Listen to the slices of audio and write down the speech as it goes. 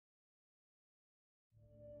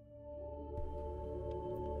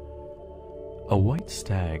A white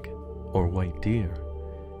stag, or white deer,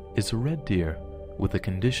 is a red deer with a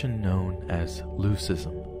condition known as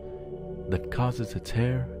leucism that causes its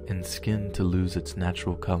hair and skin to lose its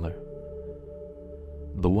natural color.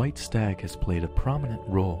 The white stag has played a prominent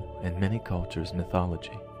role in many cultures'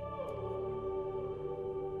 mythology.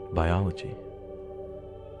 Biology.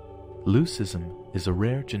 Leucism is a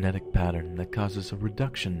rare genetic pattern that causes a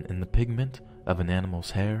reduction in the pigment of an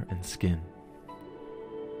animal's hair and skin.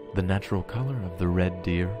 The natural color of the red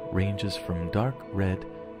deer ranges from dark red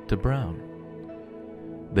to brown.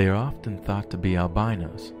 They are often thought to be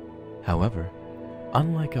albinos. However,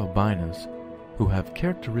 unlike albinos, who have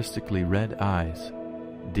characteristically red eyes,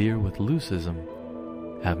 deer with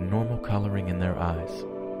leucism have normal coloring in their eyes.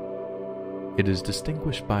 It is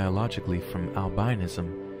distinguished biologically from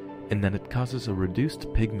albinism in that it causes a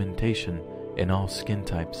reduced pigmentation in all skin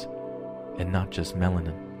types, and not just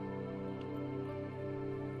melanin.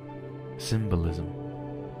 Symbolism,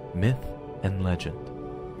 myth, and legend.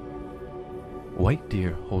 White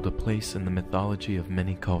deer hold a place in the mythology of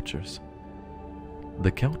many cultures.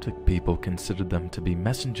 The Celtic people considered them to be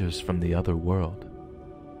messengers from the other world.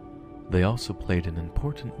 They also played an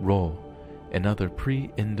important role in other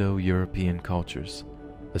pre-Indo-European cultures,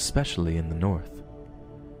 especially in the north.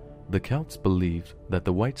 The Celts believed that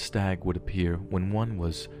the white stag would appear when one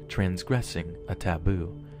was transgressing a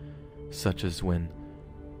taboo, such as when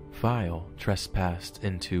File trespassed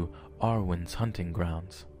into Arwen's hunting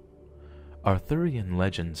grounds. Arthurian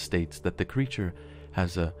legend states that the creature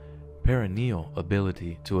has a perennial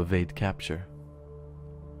ability to evade capture,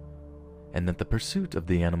 and that the pursuit of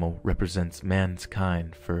the animal represents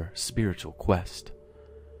mankind for spiritual quest.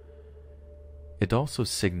 It also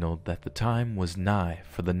signaled that the time was nigh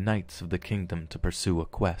for the knights of the kingdom to pursue a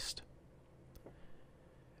quest.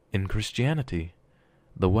 In Christianity,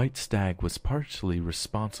 the white stag was partially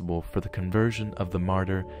responsible for the conversion of the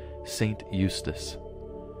martyr Saint Eustace.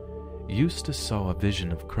 Eustace saw a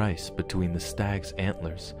vision of Christ between the stag's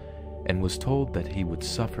antlers and was told that he would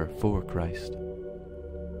suffer for Christ.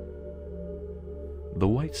 The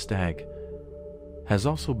white stag has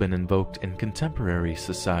also been invoked in contemporary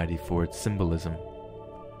society for its symbolism.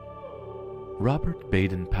 Robert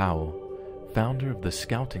Baden-Powell, founder of the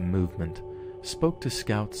Scouting movement, spoke to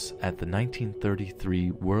scouts at the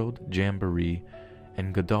 1933 World Jamboree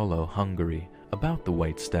in Godolo, Hungary, about the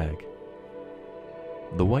white stag.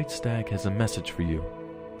 The white stag has a message for you.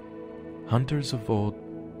 Hunters of old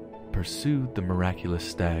pursued the miraculous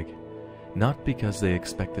stag, not because they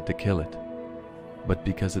expected to kill it, but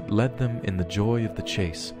because it led them in the joy of the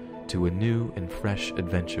chase to a new and fresh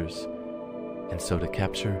adventures, and so to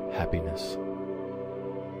capture happiness.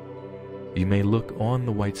 You may look on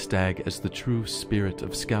the white stag as the true spirit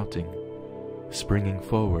of scouting, springing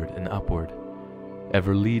forward and upward,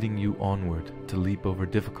 ever leading you onward to leap over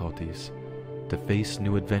difficulties, to face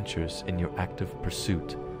new adventures in your active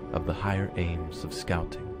pursuit of the higher aims of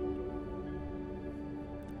scouting.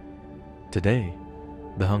 Today,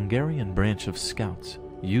 the Hungarian branch of Scouts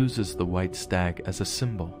uses the white stag as a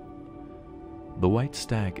symbol. The white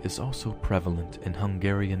stag is also prevalent in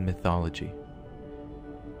Hungarian mythology.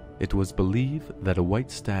 It was believed that a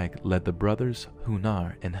white stag led the brothers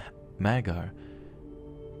Hunar and Magyar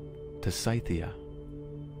to Scythia,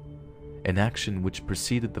 an action which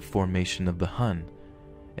preceded the formation of the Hun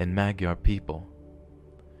and Magyar people.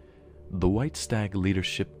 The White Stag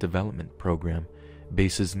Leadership Development Program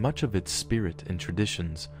bases much of its spirit and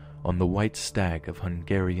traditions on the white stag of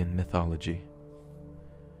Hungarian mythology.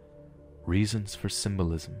 Reasons for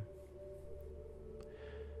symbolism.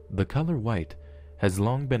 The color white has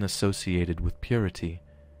long been associated with purity,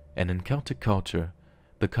 and in Celtic culture,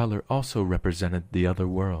 the color also represented the other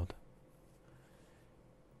world.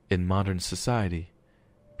 In modern society,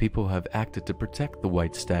 people have acted to protect the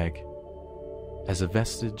white stag as a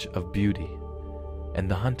vestige of beauty, and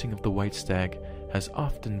the hunting of the white stag has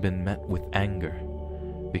often been met with anger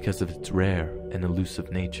because of its rare and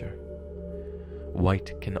elusive nature.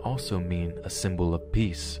 White can also mean a symbol of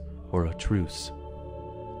peace or a truce.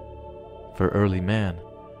 For early man,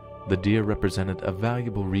 the deer represented a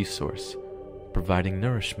valuable resource, providing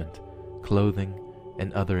nourishment, clothing,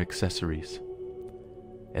 and other accessories.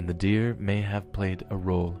 And the deer may have played a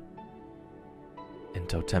role in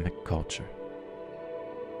totemic culture.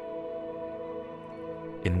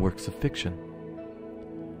 In works of fiction,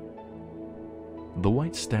 the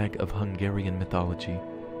white stag of Hungarian mythology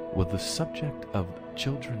was the subject of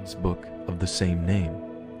children's book of the same name.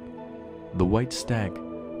 The White Stag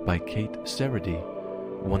by Kate Seredy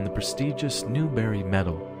won the prestigious Newbery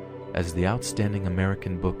Medal as the Outstanding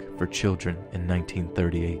American Book for Children in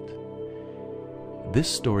 1938. This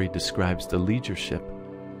story describes the leadership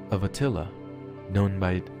of Attila, known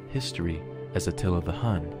by history as Attila the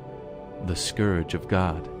Hun, the Scourge of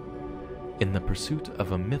God, in the pursuit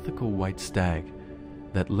of a mythical white stag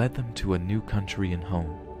that led them to a new country and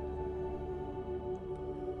home.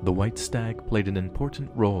 The White Stag played an important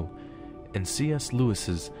role in C.S.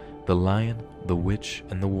 Lewis's The Lion, the Witch,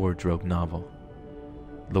 and the Wardrobe novel.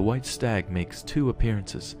 The White Stag makes two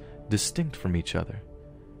appearances distinct from each other.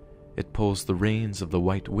 It pulls the reins of the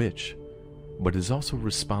White Witch, but is also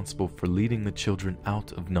responsible for leading the children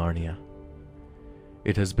out of Narnia.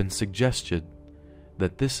 It has been suggested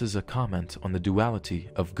that this is a comment on the duality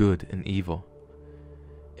of good and evil.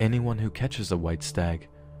 Anyone who catches a white stag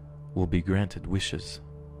will be granted wishes.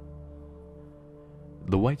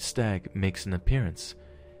 The White Stag makes an appearance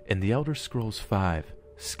in the Elder Scrolls V,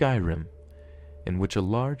 Skyrim, in which a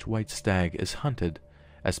large white stag is hunted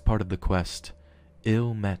as part of the quest,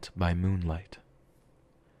 Ill Met by Moonlight.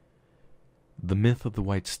 The myth of the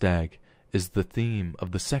White Stag is the theme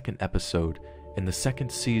of the second episode in the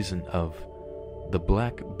second season of the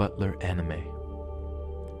Black Butler anime.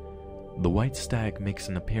 The White Stag makes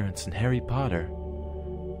an appearance in Harry Potter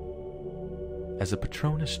as a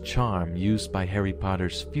Patronus charm used by Harry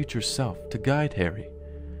Potter's future self to guide Harry.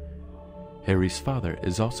 Harry's father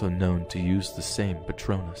is also known to use the same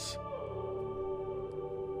Patronus.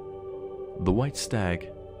 The White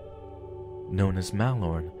Stag, known as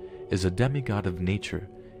Malorn, is a demigod of nature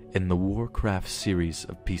in the Warcraft series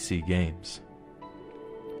of PC games.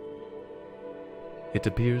 It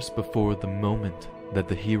appears before the moment that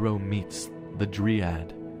the hero meets the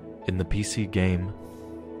Dryad in the PC game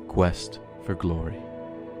Quest for Glory.